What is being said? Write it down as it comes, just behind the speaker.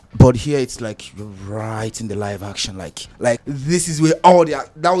But here it's like you're right in the live action. Like this is where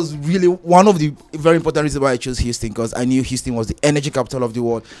that was really one of the very important reasons why I chose Houston, because I knew Houston was the energy capital of the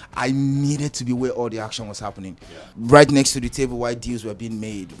world. I needed to be where all the action was happening. Yeah. Right next to the table where deals were being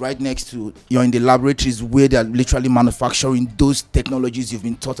made. Right next to, you're in the laboratories where they're literally manufacturing those technologies you've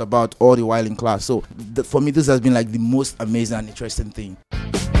been taught about all the while in class. So for me, this has been like the most amazing and interesting thing.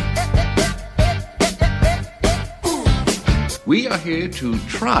 We are here to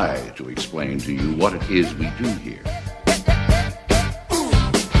try to explain to you what it is we do here.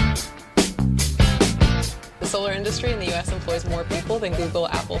 The solar industry in the U.S. employs more people than Google,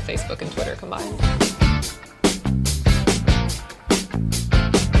 Apple, Facebook, and Twitter combined.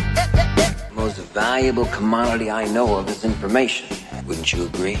 The most valuable commodity I know of is information. Wouldn't you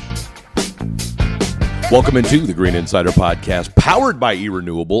agree? Welcome into the Green Insider Podcast, powered by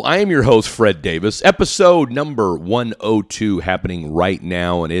eRenewable. I am your host, Fred Davis. Episode number 102 happening right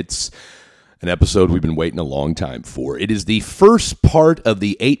now, and it's an episode we've been waiting a long time for. It is the first part of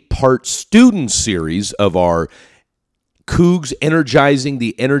the 8-part student series of our Coogs Energizing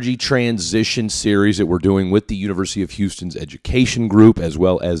the Energy Transition series that we're doing with the University of Houston's education group, as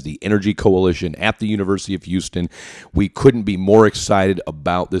well as the Energy Coalition at the University of Houston. We couldn't be more excited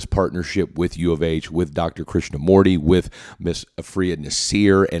about this partnership with U of H, with Dr. Krishnamurti, with Miss Afriya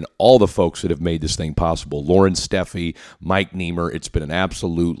Nasir, and all the folks that have made this thing possible. Lauren Steffi, Mike Niemer. It's been an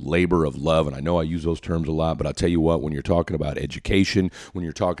absolute labor of love, and I know I use those terms a lot, but I'll tell you what, when you're talking about education, when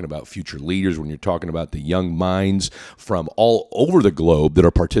you're talking about future leaders, when you're talking about the young minds from all over the globe that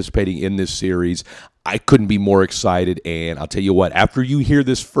are participating in this series, I couldn't be more excited. And I'll tell you what, after you hear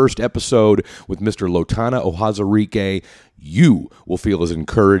this first episode with Mr. Lotanna Ohazuruike, you will feel as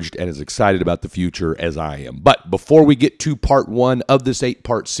encouraged and as excited about the future as I am. But before we get to part one of this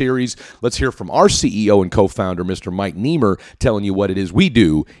 8-part series, let's hear from our CEO and co-founder, Mr. Mike Niemer, telling you what it is we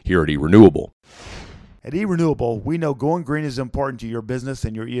do here at eRenewable. At eRenewable, we know going green is important to your business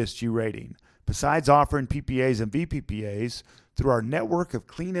and your ESG rating. Besides offering PPAs and VPPAs, through our network of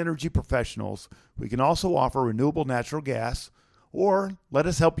clean energy professionals, we can also offer renewable natural gas, or let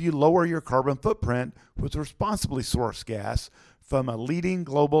us help you lower your carbon footprint with responsibly sourced gas from a leading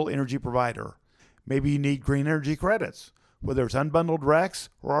global energy provider. Maybe you need green energy credits, whether it's unbundled RECs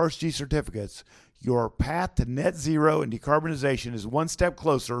or RSG certificates. Your path to net zero and decarbonization is one step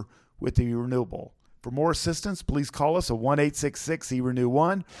closer with eRenewable. For more assistance, please call us at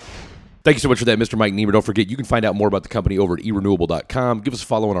 1-866-ERENEW1. Thank you so much for that, Mr. Mike Niemer. Don't forget, you can find out more about the company over at eRenewable.com. Give us a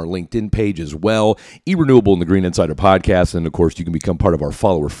follow on our LinkedIn page as well. eRenewable and the Green Insider Podcast. And, of course, you can become part of our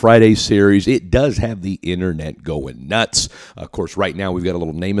Follower Friday series. It does have the internet going nuts. Of course, right now we've got a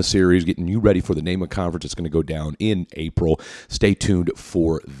little NAMA series getting you ready for the NAMA conference. It's going to go down in April. Stay tuned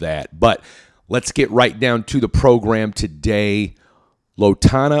for that. But let's get right down to the program today.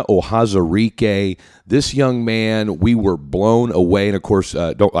 Lotanna Ohazuruike, this young man, we were blown away. And, of course,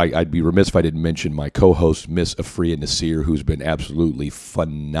 I'd be remiss if I didn't mention my co-host, Miss Afriya Nasir, who's been absolutely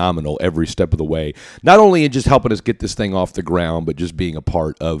phenomenal every step of the way, not only in just helping us get this thing off the ground, but just being a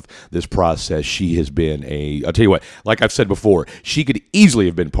part of this process. She has been I'll tell you what, like I've said before, she could easily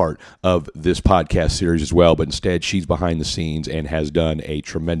have been part of this podcast series as well, but instead she's behind the scenes and has done a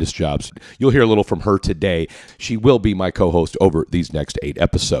tremendous job. So you'll hear a little from her today. She will be my co-host over these next 8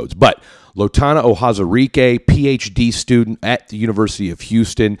 episodes. But Lotanna Ohazuruike, PhD student at the University of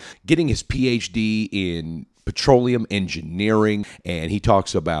Houston, getting his PhD in petroleum engineering, and he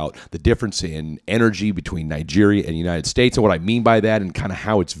talks about the difference in energy between Nigeria and the United States and what I mean by that and kind of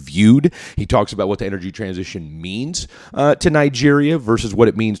how it's viewed. He talks about what the energy transition means to Nigeria versus what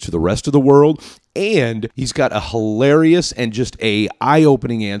it means to the rest of the world. And he's got a hilarious and just a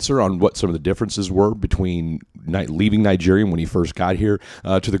eye-opening answer on what some of the differences were between leaving Nigeria when he first got here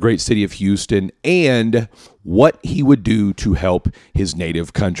to the great city of Houston, and what he would do to help his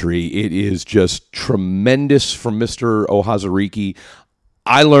native country. It is just tremendous from Mr. Ohazuruike.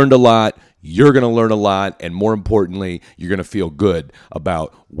 I learned a lot. You're going to learn a lot, and more importantly, you're going to feel good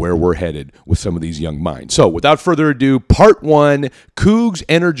about where we're headed with some of these young minds. So without further ado, part one, Coogs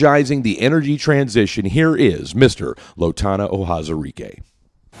Energizing the Energy Transition. Here is Mr. Lotanna Ohazuruike.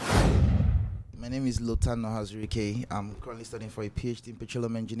 My name is Lotanna Ohazuruike. I'm currently studying for a PhD in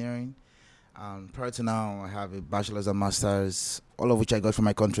petroleum engineering. Prior to now, I have a bachelor's and master's, all of which I got from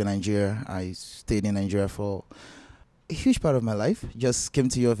my country, Nigeria. I stayed in Nigeria for a huge part of my life. Just came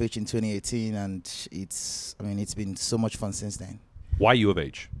to U of H in 2018, and it's been so much fun since then. Why U of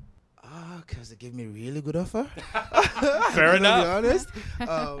H? Because they gave me a really good offer. Fair enough. To be honest.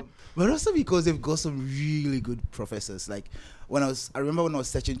 But also because they've got some really good professors. Like I remember when I was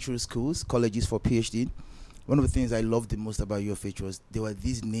searching through schools, colleges for PhD, one of the things I loved the most about UFH was there were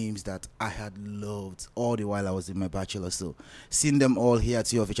these names that I had loved all the while I was in my bachelor. So seeing them all here at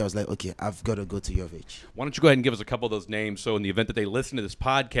UFH, I was like, okay, I've got to go to UFH. Why don't you go ahead and give us a couple of those names, so in the event that they listen to this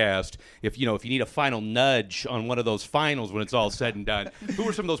podcast, if you need a final nudge on one of those finals when it's all said and done, who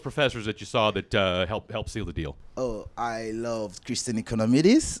were some of those professors that you saw that helped seal the deal? Oh, I loved Christian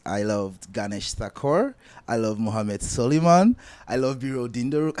Economides. I loved Ganesh Thakur. I love Mohammed Soliman. I love Biro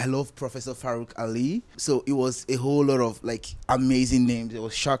Dindaruk. I love Professor Farouk Ali. So it was a whole lot of amazing names. There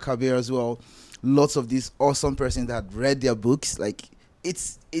was Shah Kabir as well. Lots of these awesome persons that had read their books.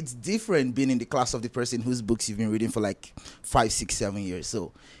 It's different being in the class of the person whose books you've been reading for 5, 6, 7 years.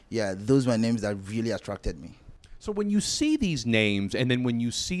 So yeah, those were names that really attracted me. So when you see these names, and then when you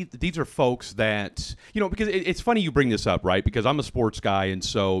see these are folks that, because it's funny you bring this up, right? Because I'm a sports guy, and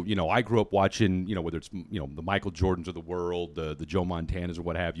so, I grew up watching, whether it's, the Michael Jordans of the world, the Joe Montanas or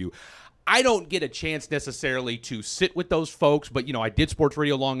what have you. I don't get a chance necessarily to sit with those folks, but, I did sports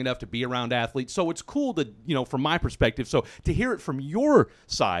radio long enough to be around athletes. So it's cool to, from my perspective. So to hear it from your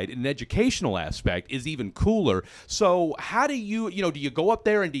side in an educational aspect is even cooler. So how do you, do you go up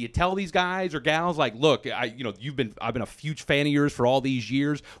there and do you tell these guys or gals, look, I've been a huge fan of yours for all these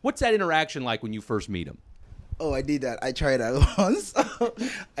years. What's that interaction like when you first meet them? Oh, I did that. I tried that once.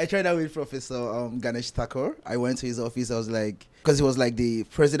 I tried that with Professor Ganesh Thakur. I went to his office. I was because he was the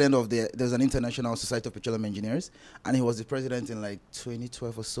president of there's an International Society of Petroleum Engineers, and he was the president in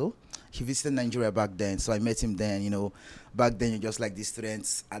 2012 or so. He visited Nigeria back then, so I met him then. Back then you're just the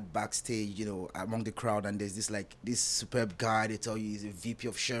students at backstage, among the crowd, and there's this superb guy. They tell you he's a VP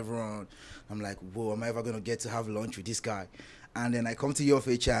of Chevron. I'm like, whoa, am I ever gonna get to have lunch with this guy? And then I come to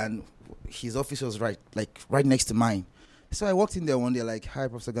UFH, and his office was right next to mine. So I walked in there one day, hi,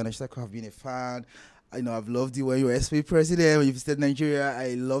 Professor Ganesh Thakur, I've been a fan. I've loved you when you were SP president, when you visited Nigeria.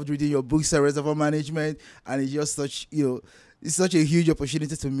 I loved reading your books on reservoir management, and it's just it's such a huge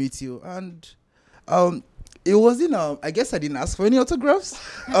opportunity to meet you. And it wasn't, I guess I didn't ask for any autographs,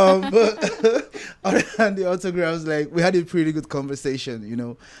 but other than the autographs, we had a pretty good conversation,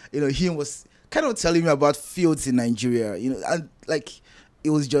 he was kind of telling me about fields in Nigeria, and it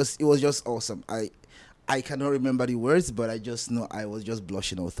was just awesome. I cannot remember the words, but I just know I was just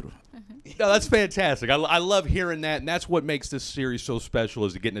blushing all through. No, that's fantastic. I love hearing that, and that's what makes this series so special,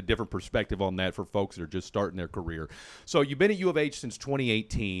 is getting a different perspective on that for folks that are just starting their career. So you've been at U of H since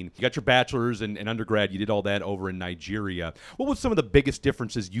 2018. You got your bachelor's and undergrad. You did all that over in Nigeria. What was some of the biggest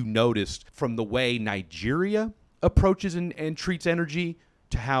differences you noticed from the way Nigeria approaches and treats energy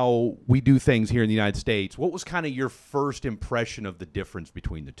to how we do things here in the United States? What was kind of your first impression of the difference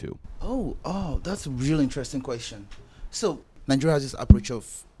between the two? Oh, that's a really interesting question. So Nigeria has this approach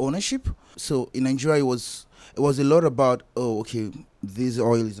of ownership. So in Nigeria, it was a lot about, this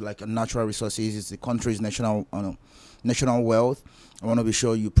oil is a natural resources. It's the country's national wealth. I want to be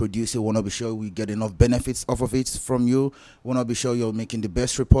sure you produce it. I want to be sure we get enough benefits off of it from you. I want to be sure you're making the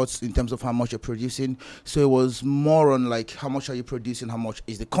best reports in terms of how much you're producing. So it was more on how much are you producing, how much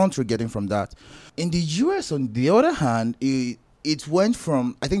is the country getting from that. In the US, on the other hand, it went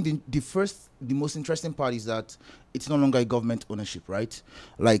from, I think the most interesting part is that it's no longer a government ownership, right?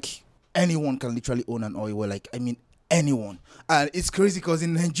 Anyone can literally own an oil well, anyone. And it's crazy because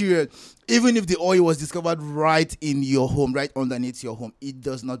in Nigeria, even if the oil was discovered right in your home, right underneath your home, it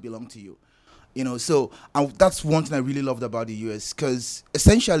does not belong to you. So that's one thing I really loved about the US, because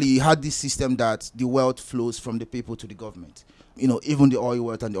essentially you had this system that the wealth flows from the people to the government. Even the oil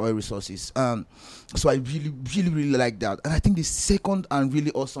wealth and the oil resources. So I really, really, really like that. And I think the second and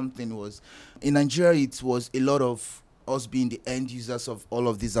really awesome thing was, in Nigeria, it was a lot of us being the end users of all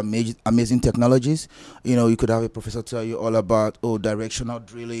of these amazing technologies. You could have a professor tell you all about directional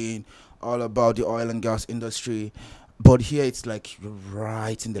drilling, all about the oil and gas industry. But here it's you're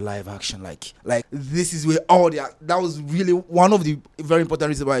right in the live action. This is where that was really one of the very important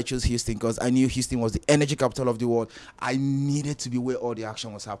reasons why I chose Houston, because I knew Houston was the energy capital of the world. I needed to be where all the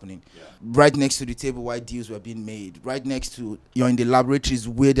action was happening. Yeah. Right next to the table where deals were being made. Right next to, you're in the laboratories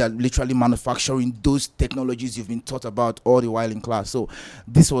where they're literally manufacturing those technologies you've been taught about all the while in class. So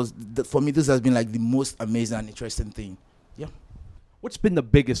for me, this has been the most amazing and interesting thing. Yeah. What's been the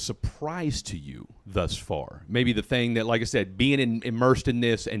biggest surprise to you thus far? Maybe the thing that, like I said, being immersed in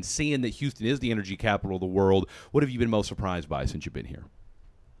this and seeing that Houston is the energy capital of the world, what have you been most surprised by since you've been here?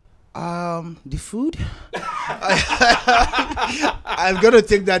 The food. I'm gonna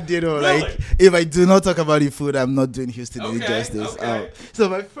take that dinner. Really? If I do not talk about the food, I'm not doing Houston any justice. Okay. So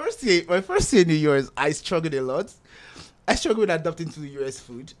my first year in the US, I struggled a lot. I struggled with adapting to the US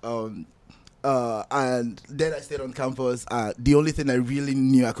food. And then I stayed on campus. The only thing I really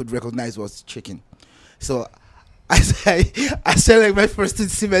knew I could recognize was chicken. So I spent like my first 2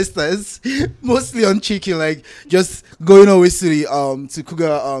 semesters mostly on chicken, like just going always to the to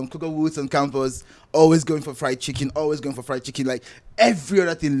Cougar Woods on campus, always going for fried chicken. Like every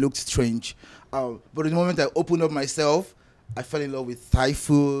other thing looked strange. But the moment I opened up myself, I fell in love with Thai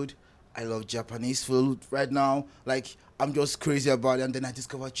food. I love Japanese food right now. Like I'm just crazy about it. And then I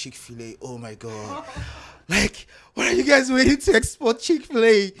discovered Chick-fil-A. Oh my god! Like, what are you guys waiting to export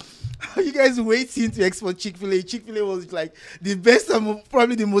Chick-fil-A? Are you guys waiting to export Chick-fil-A? Chick-fil-A was like the best and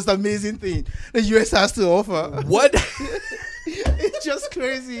probably the most amazing thing the US has to offer. What? It's just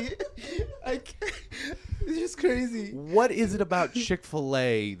crazy. Like, it's just crazy. What is it about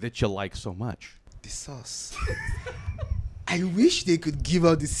Chick-fil-A that you like so much? The sauce. I wish they could give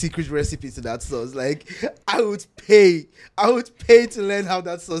out the secret recipe to that sauce. Like, I would pay to learn how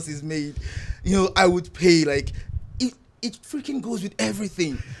that sauce is made. You know, I would pay. Like, it freaking goes with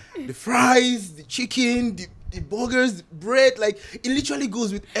everything. The fries, the chicken, the burgers, the bread. Like, it literally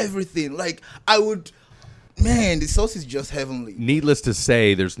goes with everything. Like, the sauce is just heavenly. Needless to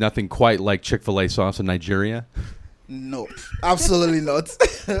say, there's nothing quite like Chick-fil-A sauce in Nigeria. Nope, absolutely not.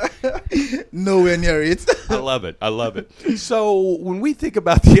 Nowhere near it. I love it. So when we think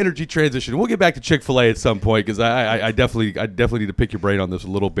about the energy transition, we'll get back to Chick-fil-A at some point because I definitely need to pick your brain on this a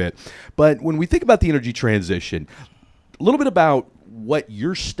little bit. But when we think about the energy transition, a little bit about what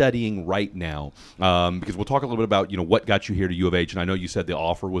you're studying right now, because we'll talk a little bit about what got you here to U of H, and I know you said the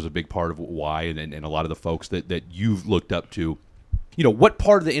offer was a big part of why, and a lot of the folks that you've looked up to. What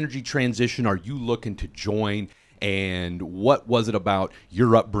part of the energy transition are you looking to join? And what was it about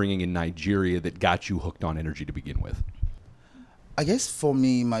your upbringing in Nigeria that got you hooked on energy to begin with? I guess for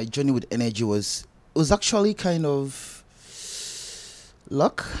me, my journey with energy was actually kind of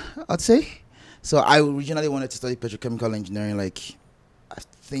luck, I'd say. So I originally wanted to study petrochemical engineering. Like, I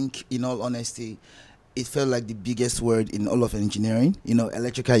think, in all honesty, it felt like the biggest word in all of engineering.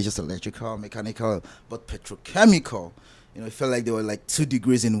 Electrical is just electrical, mechanical, but petrochemical, it felt like there were like 2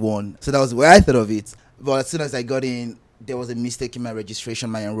 degrees in one. So that was where I thought of it. But as soon as I got in, there was a mistake in my registration,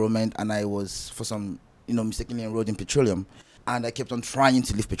 my enrollment, and I was, for some, mistakenly enrolled in petroleum. And I kept on trying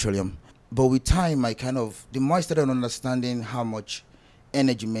to leave petroleum. But with time, the more I started understanding how much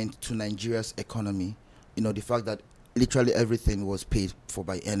energy meant to Nigeria's economy, the fact that literally everything was paid for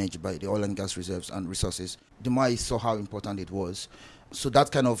by energy, by the oil and gas reserves and resources, the more I saw how important it was. So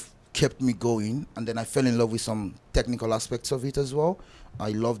that kind of kept me going, and then I fell in love with some technical aspects of it as well.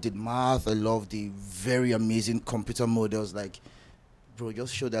 I loved the math. I loved the very amazing computer models. Like, bro,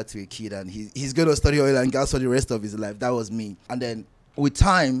 just show that to a kid and he's going to study oil and gas for the rest of his life. That was me. And then with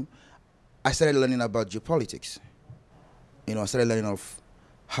time, I started learning about geopolitics. I started learning of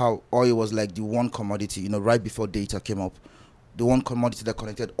how oil was like the one commodity, right before data came up, the one commodity that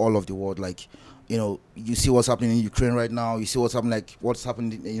connected all of the world. Like, you see what's happening in Ukraine right now. You see what's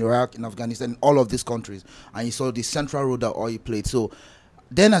happening in Iraq, in Afghanistan, in all of these countries. And you saw the central role that oil played. So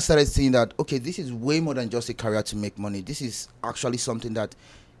then I started seeing that, okay, this is way more than just a career to make money. This is actually something that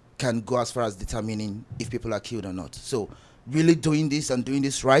can go as far as determining if people are killed or not. So really doing this and doing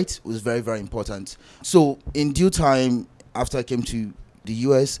this right was very, very important. So in due time, after I came to the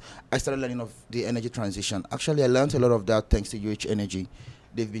US, I started learning of the energy transition. Actually, I learned a lot of that thanks to UH Energy.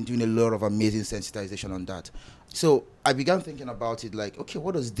 They've been doing a lot of amazing sensitization on that. So I began thinking about it like, okay,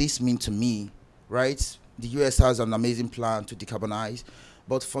 what does this mean to me, right? The US has an amazing plan to decarbonize.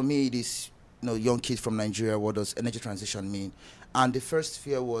 But for me, this young kid from Nigeria, what does energy transition mean? And the first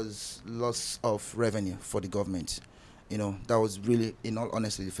fear was loss of revenue for the government. That was really, in all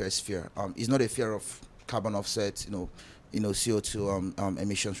honesty, the first fear. It's not a fear of carbon offset, CO2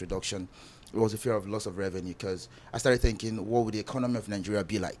 emissions reduction. It was a fear of loss of revenue because I started thinking, what would the economy of Nigeria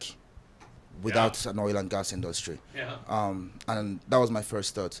be like without an oil and gas industry? Yeah. And that was my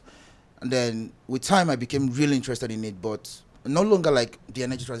first thought. And then with time, I became really interested in it, but no longer like the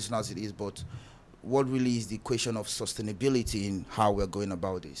energy transition as it is, but what really is the question of sustainability in how we're going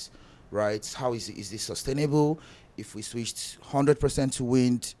about this, right? How is this sustainable? If we switched 100% to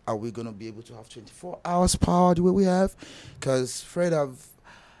wind, are we going to be able to have 24 hours power the way we have? Because, Fred,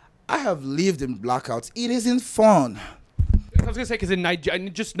 I have lived in blackouts. It isn't fun. I was going to say, because in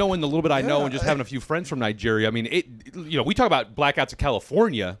Nigeria, just knowing the little bit I know and just having a few friends from Nigeria, I mean, we talk about blackouts in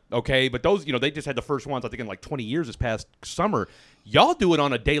California, okay, but those, they just had the first ones, I think, in like 20 years this past summer. Y'all do it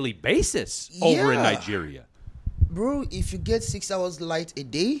on a daily basis over in Nigeria. Bro, if you get 6 hours light a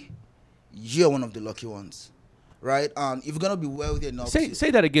day, you're one of the lucky ones. Right? If you're going to be wealthy enough. Say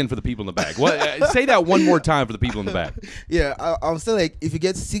that again for the people in the back. Say that one more time for the people in the back. Yeah, I'm saying, like, if you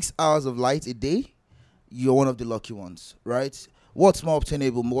get 6 hours of light a day, you're one of the lucky ones, right? what's more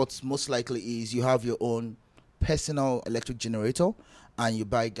obtainable, what's most likely is you have your own personal electric generator and you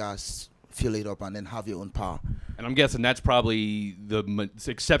buy gas, fill it up, and then have your own power. And I'm guessing that's probably the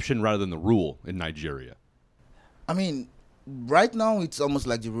exception rather than the rule in Nigeria. I mean, right now it's almost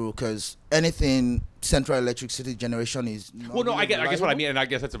like the rule because anything central electricity generation is not Well, no, really I guess what I reliable. mean, and I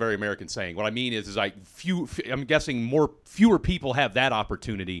guess that's a very American saying. What I mean is like I'm guessing fewer people have that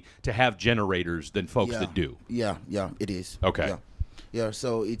opportunity to have generators than folks that do. Yeah, it is. Okay. Yeah,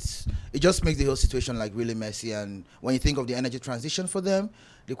 so it just makes the whole situation like really messy. And when you think of the energy transition for them,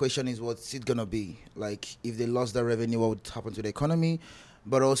 the question is, what's it gonna be? Like, if they lost their revenue, what would happen to the economy?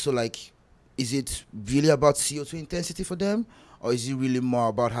 But also, like, is it really about CO2 intensity for them, or is it really more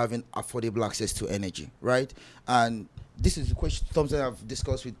about having affordable access to energy, right? And this is a question, something I've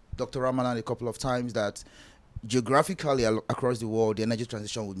discussed with Dr. Ramanan a couple of times, that geographically across the world, the energy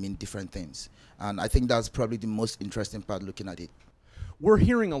transition would mean different things. And I think that's probably the most interesting part looking at it. We're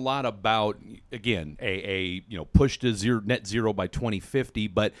hearing a lot about, again, a push to net zero by 2050.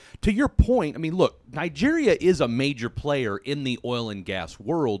 But to your point, I mean, look, Nigeria is a major player in the oil and gas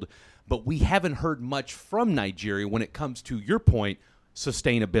world, but we haven't heard much from Nigeria when it comes to your point,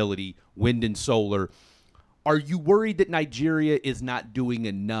 sustainability, wind and solar. Are you worried that Nigeria is not doing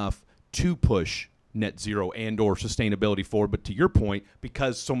enough to push net zero and or sustainability forward? But to your point,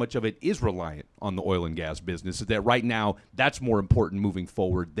 because so much of it is reliant on the oil and gas business, is that right now that's more important moving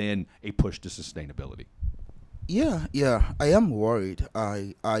forward than a push to sustainability? Yeah, I am worried.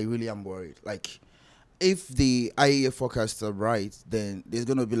 I really am worried. Like, if the IEA forecasts are right, then there's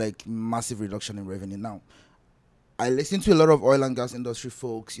going to be like massive reduction in revenue. Now, I listen to a lot of oil and gas industry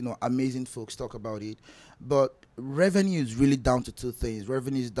folks, amazing folks talk about it, but revenue is really down to two things.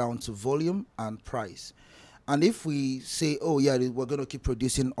 Revenue is down to volume and price. And if we say, oh yeah, we're going to keep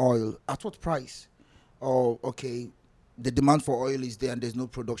producing oil, at what price? Or, okay, the demand for oil is there and there's no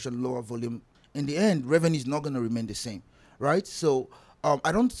production, lower volume. In the end, revenue is not going to remain the same, right? So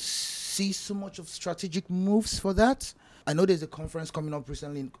I don't see so much of strategic moves for that. I know there's a conference coming up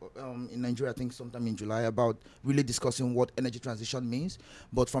recently in Nigeria, I think sometime in July, about really discussing what energy transition means.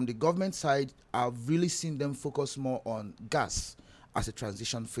 But from the government side, I've really seen them focus more on gas as a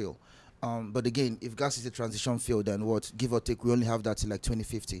transition fuel. But again, if gas is a transition fuel, then what? Give or take, we only have that till like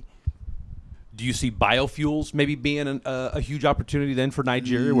 2050. Do you see biofuels maybe being a huge opportunity then for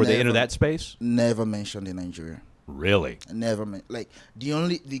Nigeria, where they enter that space? Never mentioned in Nigeria. Really? Never. Like,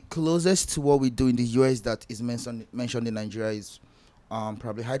 the closest to what we do in the US that is mentioned in Nigeria is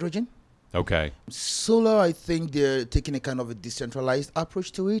probably hydrogen. Okay. Solar, I think they're taking a kind of a decentralized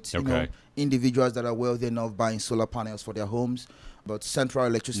approach to it. Okay. Individuals that are wealthy enough buying solar panels for their homes, but central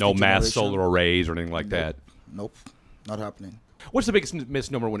electricity No mass generation, solar arrays or anything like that? Nope, not happening. What's the biggest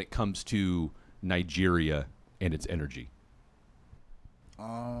misnomer when it comes to Nigeria and its energy?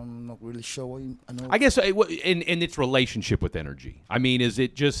 Not really sure what I know. I guess in its relationship with energy. I mean, is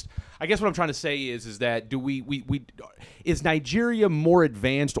it just? I guess what I'm trying to say is that do we is Nigeria more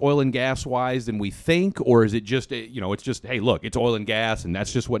advanced oil and gas wise than we think, or is it just it's just, hey, look, it's oil and gas and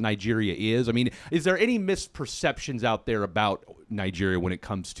that's just what Nigeria is? I mean, is there any misperceptions out there about Nigeria when it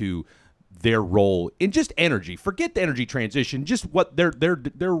comes to their role in just energy? Forget the energy transition, just what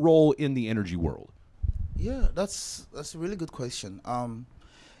their role in the energy world. Yeah, that's a really good question.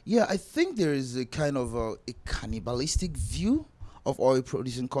 Yeah, I think there is a kind of a cannibalistic view of oil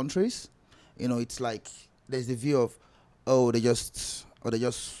producing countries. It's like there's the view of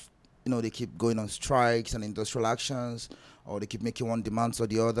they keep going on strikes and industrial actions, or they keep making one demands or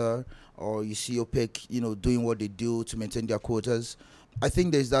the other, or you see OPEC, doing what they do to maintain their quotas. I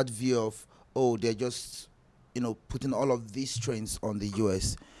think there's that view of, they're just, putting all of these strains on the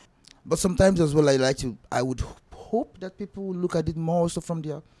US. But sometimes as well, I would hope that people will look at it more also from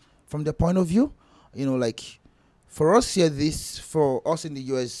their point of view. Like, for us here, for us in the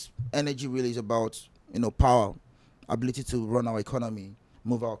US, energy really is about, power, ability to run our economy,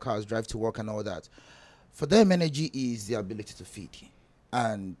 move our cars, drive to work and all that. For them, energy is the ability to feed.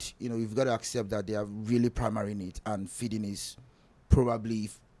 And, you've got to accept that they are really primary need, and feeding is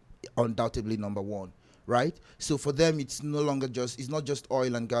probably, undoubtedly number one. Right? So for them, it's not just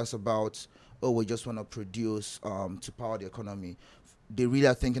oil and gas about, we just want to produce to power the economy. They really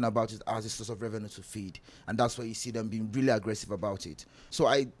are thinking about it as a source of revenue to feed. And that's why you see them being really aggressive about it. So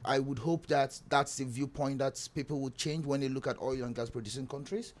I would hope that that's the viewpoint that people would change when they look at oil and gas producing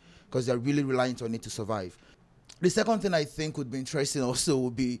countries, because they're really reliant on it to survive. The second thing I think would be interesting also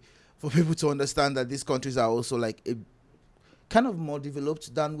would be for people to understand that these countries are also like a kind of more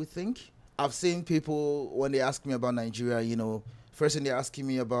developed than we think. I've seen people, when they ask me about Nigeria, first thing they're asking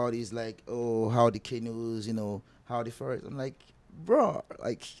me about is like, how the canoes, how the forest. I'm like, bro,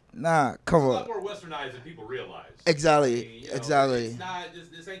 like, nah, come It's a on. lot more westernized than people realize. Exactly, exactly. It's not,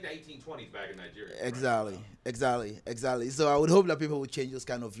 this ain't the 1820s back in Nigeria. Exactly. So I would hope that people would change those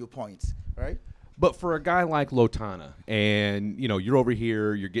kind of viewpoints, right? But for a guy like Lotanna, and you're over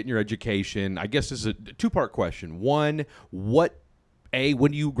here, you're getting your education. I guess this is a two-part question. One, when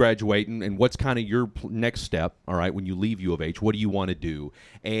do you graduate, and what's kind of your next step? All right, when you leave U of H, what do you want to do?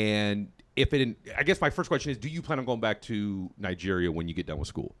 And I guess my first question is, do you plan on going back to Nigeria when you get done with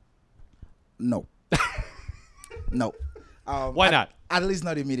school? No. No. Why not? At least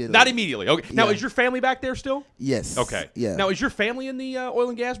not immediately. Not immediately. Okay. Now, Yeah. is your family back there still? Yes. Okay. Yeah. Now, is your family in the oil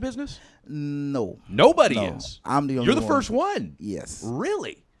and gas business? No. Nobody No. is. I'm the only You're the one. first one. Yes.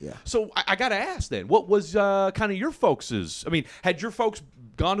 Really? Yeah. So I got to ask then, what was kind of your folks'? I mean, had your folks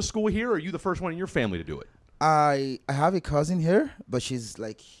gone to school here, or are you the first one in your family to do it? I have a cousin here, but she's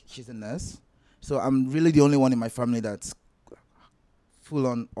a nurse. So I'm really the only one in my family that's full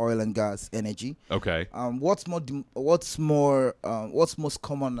on oil and gas energy. Okay. What's most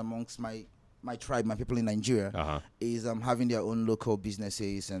common amongst my tribe, my people in Nigeria, is having their own local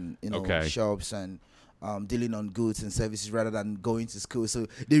businesses and shops and dealing on goods and services rather than going to school. So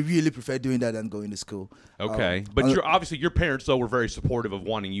they really prefer doing that than going to school. Okay. But obviously your parents though were very supportive of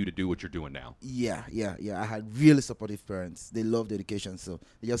wanting you to do what you're doing now. Yeah. I had really supportive parents. They loved education, so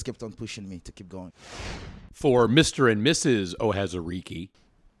they just kept on pushing me to keep going. For Mr. and Mrs. Ohazuruike,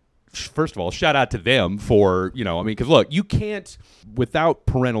 first of all, shout out to them for, because look, you can't, without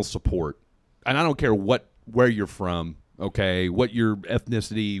parental support, and I don't care where you're from, okay, what your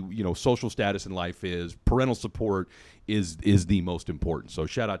ethnicity, social status in life is, parental support is the most important. So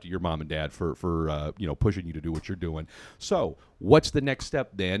shout out to your mom and dad for pushing you to do what you're doing. So what's the next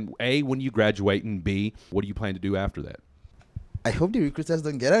step then? A, when you graduate, and B, what do you plan to do after that? I hope the recruiters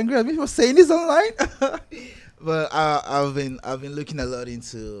don't get angry at me for saying this online. But I've been looking a lot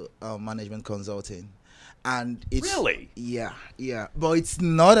into management consulting, and it's really yeah. But it's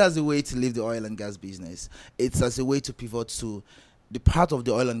not as a way to leave the oil and gas business. It's as a way to pivot to the part of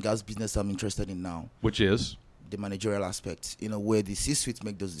the oil and gas business I'm interested in now, which is the managerial aspect. Where the C-suite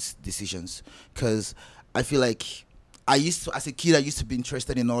make those decisions. Because I feel like as a kid, I used to be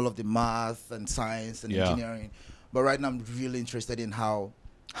interested in all of the math and science and engineering. But right now, I'm really interested in how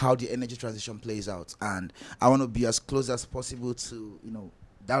the energy transition plays out, and I want to be as close as possible to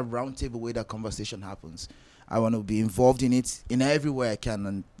that round table where that conversation happens. I want to be involved in it in every way I can,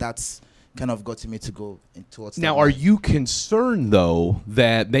 and that's kind of got me to go towards. Now, are you concerned though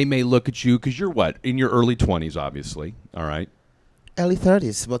that they may look at you because you're in your early 20s, obviously? All right, early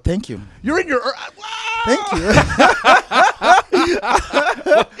 30s, but thank you. You're in your. Thank you.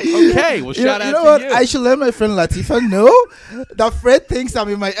 Okay, well, shout out to what? you. I should let my friend Latifa know that Fred thinks I'm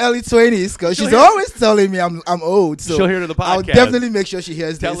in my early 20s because she's always telling me I'm old. So she'll hear it on the podcast. I'll definitely make sure she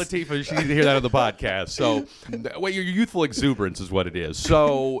hears Tell this. Latifah she needs to hear that on the podcast. So, your youthful exuberance is what it is.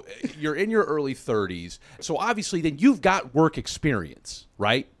 So, you're in your early 30s. So, obviously, then you've got work experience,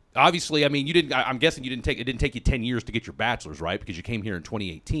 right? Obviously, I mean, you didn't. I'm guessing it didn't take you 10 years to get your bachelor's, right? Because you came here in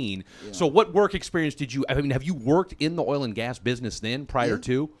 2018. Yeah. So, what work experience did you? I mean, have you worked in the oil and gas business then, prior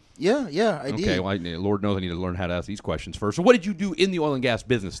to? Yeah, I did. Okay, well, Lord knows I need to learn how to ask these questions first. So, what did you do in the oil and gas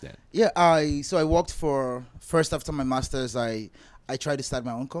business then? Yeah, I worked first after my master's. I tried to start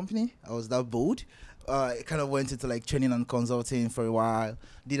my own company. I was that bold. I kind of went into training and consulting for a while.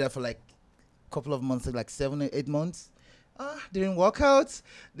 Did that for a couple of months, 7 or 8 months. Didn't work out.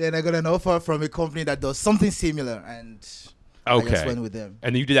 Then I got an offer from a company that does something similar, and I just went with them.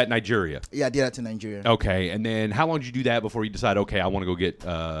 And then you did that in Nigeria? Yeah, I did that in Nigeria. Okay, and then how long did you do that before you decided, okay, I want to go get,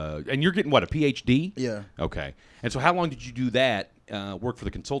 and you're getting what, a PhD? Yeah. Okay, and so how long did you do that, work for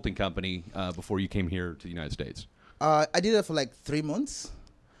the consulting company before you came here to the United States? I did that for 3 months.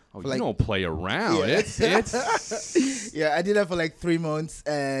 Oh, you don't play around. Yeah. It's yeah, I did that for 3 months,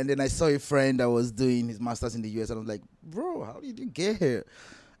 and then I saw a friend that was doing his master's in the US, and I was like, bro, how did you get here?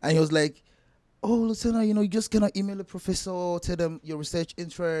 And he was like, oh, Lotanna, you just gonna email the professor, tell them your research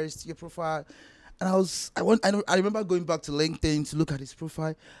interest, your profile. And I remember going back to LinkedIn to look at his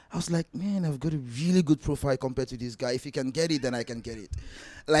profile. I was like, man, I've got a really good profile compared to this guy. If he can get it, then I can get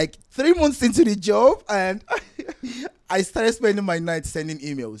it. 3 months into the job, and I started spending my nights sending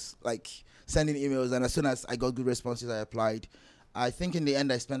emails. And as soon as I got good responses, I applied. I think in the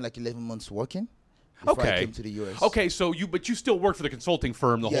end, I spent 11 months working before I came to the US. Okay, so you still worked for the consulting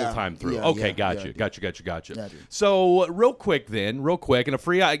firm the whole time through. Yeah, okay, yeah, gotcha. So real quick, and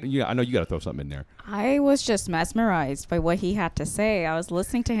Afria, I know you got to throw something in there. I was just mesmerized by what he had to say. I was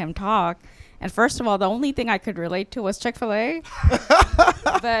listening to him talk, And first of all, the only thing I could relate to was Chick-fil-A.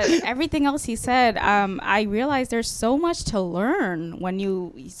 But everything else he said, I realized there's so much to learn when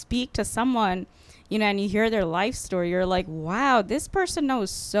you speak to someone, you know, and you hear their life story. You're like, wow, this person knows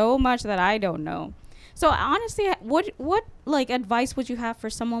so much that I don't know. So honestly, what like advice would you have for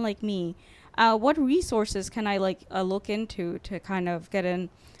someone like me? What resources can I look into to kind of get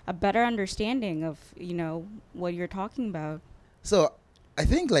a better understanding of, you know, what you're talking about? So I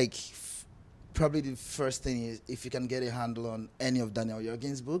think probably the first thing is if you can get a handle on any of Daniel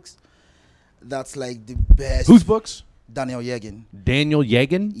Yergin's books, that's like the best. Whose books? Daniel Yergin. Daniel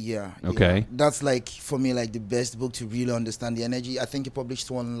Yergin? Yeah. Okay. Yeah. That's for me the best book to really understand the energy. I think he published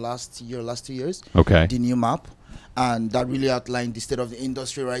one last 2 years. Okay. The new map. And that really outlined the state of the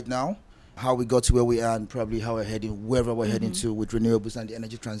industry right now, how we got to where we are, and probably how we're heading, wherever we're heading to with renewables and the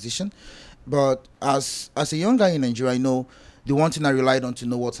energy transition. But as a young guy in Nigeria, I know the one thing I relied on to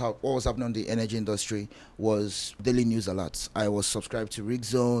know what was happening in the energy industry was daily news alerts. I was subscribed to Rig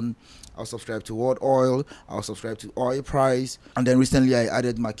Zone, I was subscribed to World Oil, I was subscribed to Oil Price, and then recently I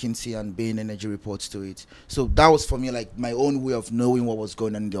added McKinsey and Bain Energy reports to it. So that was for me my own way of knowing what was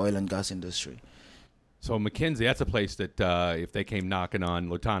going on in the oil and gas industry. So McKinsey, that's a place that if they came knocking on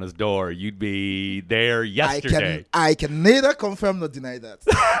Lotanna's door, you'd be there yesterday. I can neither confirm nor deny that.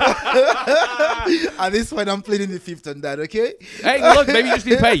 At this point, I'm pleading the fifth on that, okay? Hey, look, maybe you just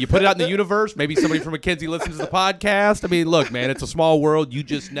need to pay. You put it out in the universe. Maybe somebody from McKinsey listens to the podcast. I mean, look, man, it's a small world. You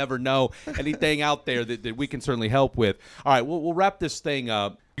just never know. Anything out there that we can certainly help with. All right, we'll wrap this thing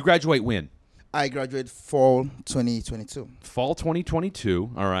up. You graduate when? I graduate fall 2022. Fall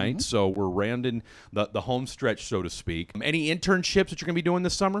 2022. All right. Mm-hmm. So we're rounding the home stretch, so to speak. Any internships that you're going to be doing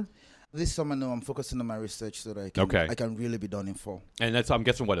this summer? This summer, no. I'm focusing on my research so that I can really be done in fall. And I'm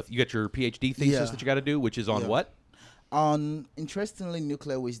guessing you got your PhD thesis that you got to do, which is on what? On, interestingly,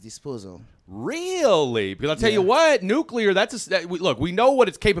 nuclear waste disposal. Really? Because I'll tell you what, nuclear, look, we know what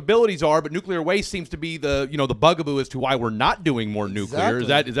its capabilities are, but nuclear waste seems to be the bugaboo as to why we're not doing more nuclear. Is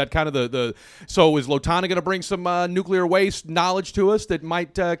that kind of the so is Lotanna going to bring some nuclear waste knowledge to us that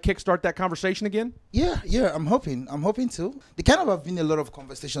might kickstart that conversation again? Yeah, I'm hoping to. There kind of have been a lot of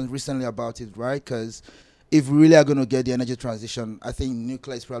conversations recently about it, right? Because if we really are going to get the energy transition, I think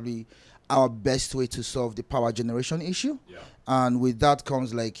nuclear is probably our best way to solve the power generation issue. Yeah. And with that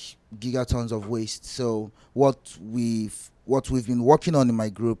comes gigatons of waste. So what we've been working on in my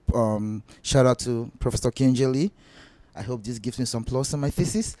group, shout out to Professor Kinjeli. I hope this gives me some plus on my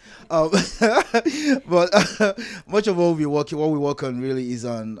thesis. But much of what we work on really is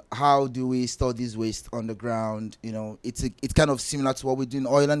on how do we store this waste on the ground. It's kind of similar to what we do in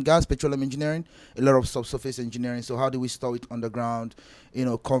oil and gas, petroleum engineering, a lot of subsurface engineering. So how do we store it underground,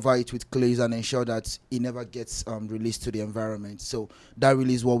 cover it with clays and ensure that it never gets released to the environment. So that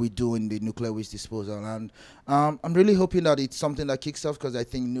really is what we do in the nuclear waste disposal. And I'm really hoping that it's something that kicks off, because I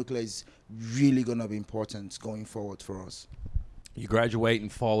think nuclear is really going to be important going forward for us. You graduate in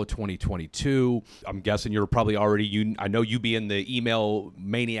fall of 2022. I'm guessing you're probably already, I know you being the email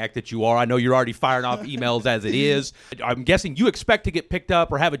maniac that you are, I know you're already firing off emails as it is. I'm guessing you expect to get picked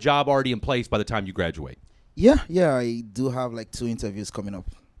up or have a job already in place by the time you graduate. Yeah, I do have 2 interviews coming up.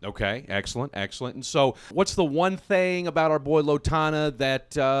 Okay, excellent. And so what's the one thing about our boy Lotanna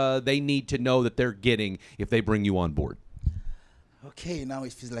that they need to know that they're getting if they bring you on board? Okay, now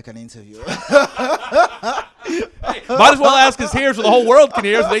it feels like an interview. Hey, might as well ask us here so the whole world can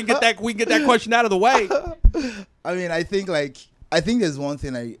hear, so we can get that question out of the way. I mean, I think there's one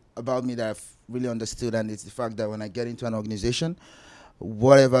thing about me that I've really understood, and it's the fact that when I get into an organization,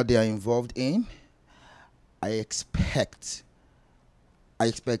 whatever they are involved in, I expect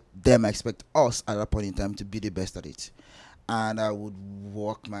us at that point in time to be the best at it. And I would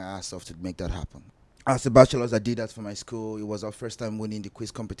work my ass off to make that happen. As a bachelor's, I did that for my school. It was our first time winning the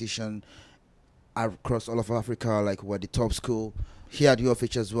quiz competition across all of Africa. We're the top school. Here at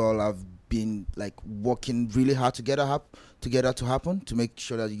UFH as well, I've been working really hard to get that to happen, to make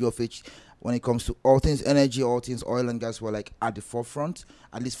sure that UFH, when it comes to all things energy, all things oil and gas, we're at the forefront,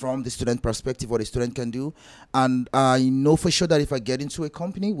 at least from the student perspective, what the student can do. And I know for sure that if I get into a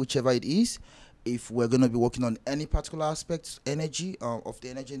company, whichever it is, if we're going to be working on any particular aspects of the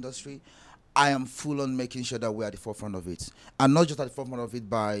energy industry, I am full on making sure that we're at the forefront of it. And not just at the forefront of it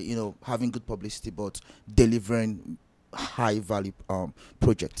by, having good publicity, but delivering high value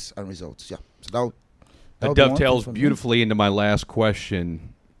projects and results. Yeah. So that dovetails beautifully into my last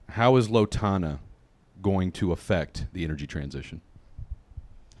question. How is Lotanna going to affect the energy transition?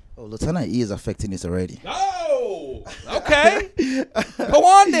 Oh, Lotanna is affecting it already. Oh! Oh, okay. Go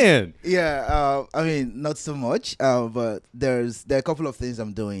on then. Yeah, I mean, not so much, but there are a couple of things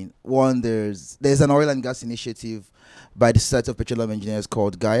I'm doing. One, there's an oil and gas initiative by the Society of Petroleum Engineers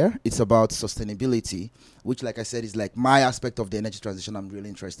called Gaia. It's about sustainability, which, like I said, is like my aspect of the energy transition I'm really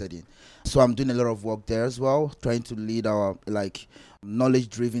interested in. So I'm doing a lot of work there as well, trying to lead our like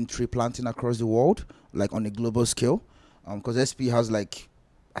knowledge-driven tree planting across the world, like on a global scale. Because SP has like,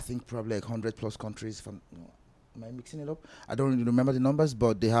 I think probably like 100 plus countries. Am I mixing it up? I don't really remember the numbers,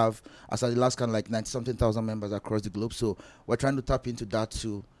 but they have, as at the last count, like 90-something thousand members across the globe. So we're trying to tap into that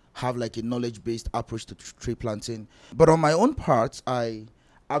to have like a knowledge-based approach to tree planting. But on my own part, I've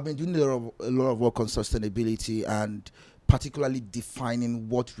been doing a lot of work on sustainability and particularly defining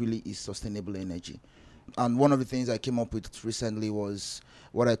what really is sustainable energy. And one of the things I came up with recently was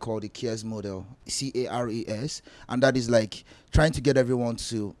what I call the CARES model, CARES, and that is like trying to get everyone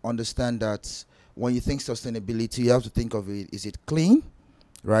to understand that when you think sustainability, you have to think of it, is it clean,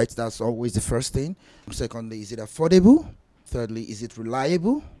 right? That's always the first thing. Secondly, is it affordable? Thirdly, is it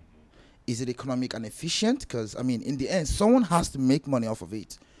reliable? Is it economic and efficient? Because, I mean, in the end, someone has to make money off of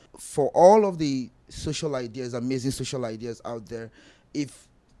it. For all of the social ideas, amazing social ideas out there, if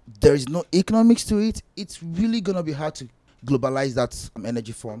there is no economics to it, it's really going to be hard to globalize that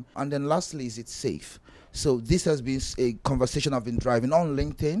energy form. And then lastly, is it safe? So this has been a conversation I've been driving on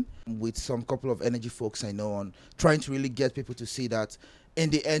LinkedIn with some couple of energy folks I know, on trying to really get people to see that in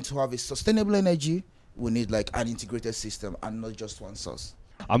the end, to have a sustainable energy, we need like an integrated system and not just one source.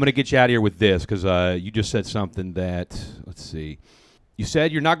 I'm going to get you out of here with this because you just said something that, let's see. You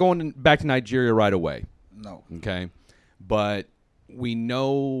said you're not going back to Nigeria right away. No. Okay. But we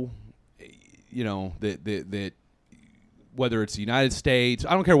know, you know, that whether it's the United States,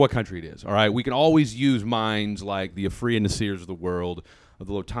 I don't care what country it is, all right? We can always use minds like the Afri and Nasirs of the world, of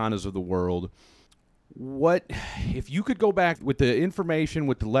the Lotannas of the world. What, if you could go back with the information,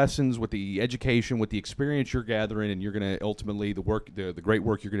 with the lessons, with the education, with the experience you're gathering, and you're going to ultimately, the great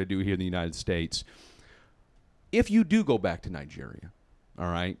work you're going to do here in the United States, if you do go back to Nigeria, all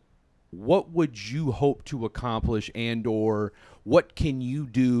right, what would you hope to accomplish, and or what can you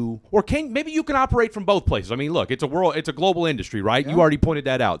do, or maybe you can operate from both places? I mean, look, it's a global industry, right? Yeah. You already pointed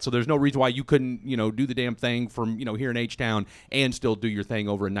that out, so there's no reason why you couldn't, do the damn thing from, here in H-Town and still do your thing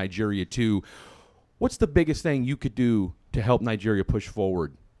over in Nigeria too. What's the biggest thing you could do to help Nigeria push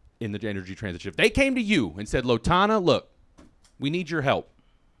forward in the energy transition? If they came to you and said, Lotanna, look, we need your help.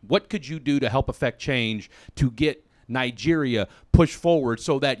 What could you do to help affect change to get Nigeria push forward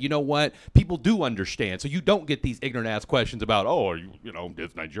so that, people do understand, so you don't get these ignorant ass questions about,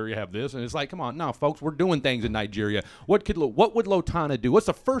 does Nigeria have this? And it's like, come on, no, folks, we're doing things in Nigeria. What would Lotanna do? What's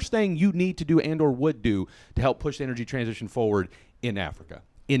the first thing you need to do and or would do to help push the energy transition forward in Africa,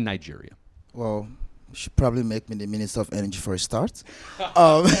 in Nigeria? Well, you should probably make me the Minister of Energy for a start. Fair.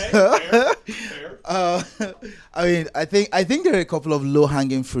 I mean, I think there are a couple of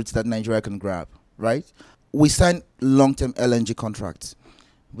low-hanging fruits that Nigeria can grab, right? We signed long-term LNG contracts.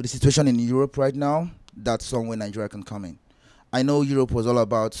 With the situation in Europe right now, that's somewhere Nigeria can come in. I know Europe was all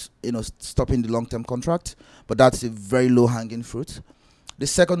about, stopping the long-term contract, but that's a very low-hanging fruit. The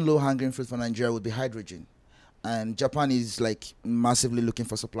second low-hanging fruit for Nigeria would be hydrogen. And Japan is like massively looking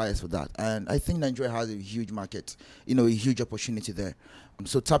for suppliers for that. And I think Nigeria has a huge market, a huge opportunity there.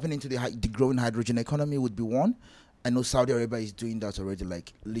 So tapping into the growing hydrogen economy would be one. I know Saudi Arabia is doing that already,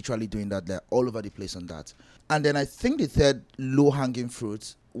 like literally doing that. They're all over the place on that. And then I think the third low-hanging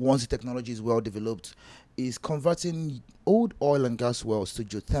fruit, once the technology is well developed, is converting old oil and gas wells to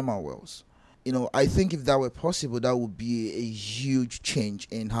geothermal wells. I think if that were possible, that would be a huge change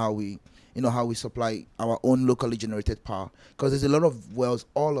in how we supply our own locally generated power, because there's a lot of wells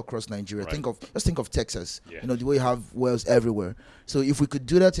all across Nigeria. Right. Just think of Texas. Yeah. The way you have wells everywhere. So if we could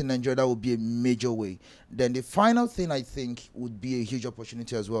do that in Nigeria, that would be a major way. Then the final thing I think would be a huge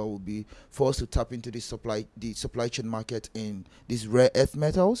opportunity as well would be for us to tap into the supply chain market in these rare earth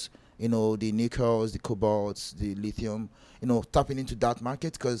metals. The nickels, the cobalts, the lithium. Tapping into that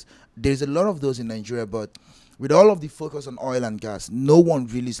market, because there's a lot of those in Nigeria, but with all of the focus on oil and gas, no one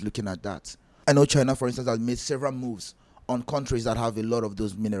really is looking at that. I know China, for instance, has made several moves on countries that have a lot of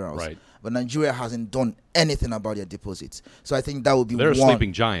those minerals. Right. But Nigeria hasn't done anything about their deposits. So I think that would be They're a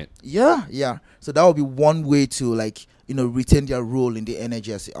sleeping giant. Yeah. So that would be one way to retain their role in the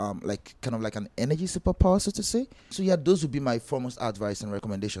energy as kind of like an energy superpower, so to say. So yeah, those would be my foremost advice and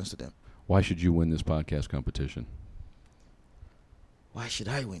recommendations to them. Why should you win this podcast competition? Why should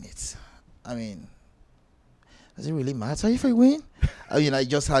I win it? I mean, does it really matter if I win? I mean, I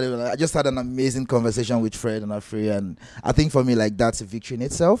just had an amazing conversation with Fred and Afri, and I think for me, that's a victory in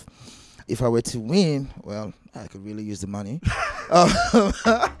itself. if I were to win, well, I could really use the money.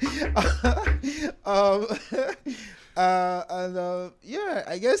 Yeah,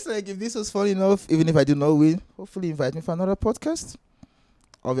 I guess like if this was fun enough, even if I do not win, hopefully invite me for another podcast.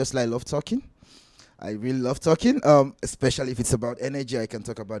 Obviously, I love talking. I really love talking, especially if it's about energy. I can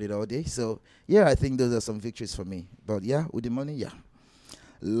talk about it all day. So, yeah, I think those are some victories for me. But, yeah, with the money, yeah.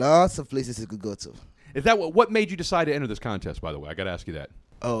 Lots of places you could go to. Is that what made you decide to enter this contest, by the way? I got to ask you that.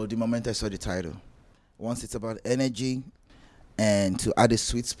 Oh, the moment I saw the title. Once it's about energy and to add a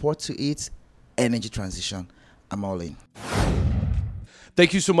sweet spot to it, energy transition, I'm all in.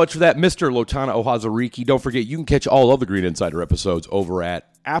 Thank you so much for that, Mr. Lotanna Ohazuruike. Don't forget, you can catch all of the Green Insider episodes over at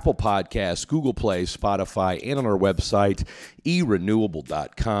Apple Podcasts, Google Play, Spotify, and on our website,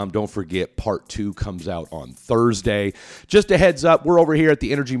 erenewable.com. Don't forget, Part 2 comes out on Thursday. Just a heads up, we're over here at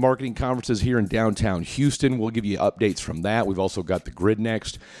the Energy Marketing Conferences here in downtown Houston. We'll give you updates from that. We've also got the Grid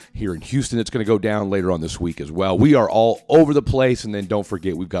Next here in Houston. It's going to go down later on this week as well. We are all over the place. And then don't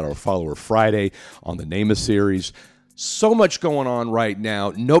forget, we've got our Follower Friday on the NAMA series. So much going on right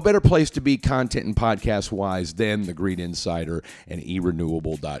now. No better place to be content and podcast-wise than the Green Insider and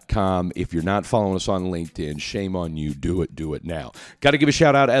erenewable.com. If you're not following us on LinkedIn, shame on you. Do it now. Got to give a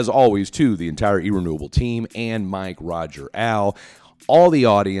shout-out, as always, to the entire eRenewable team and Mike, Roger, Al, all the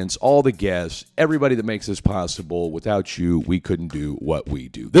audience, all the guests, everybody that makes this possible. Without you, we couldn't do what we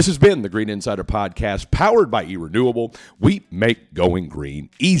do. This has been the Green Insider Podcast, powered by eRenewable. We make going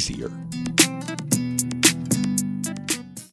green easier.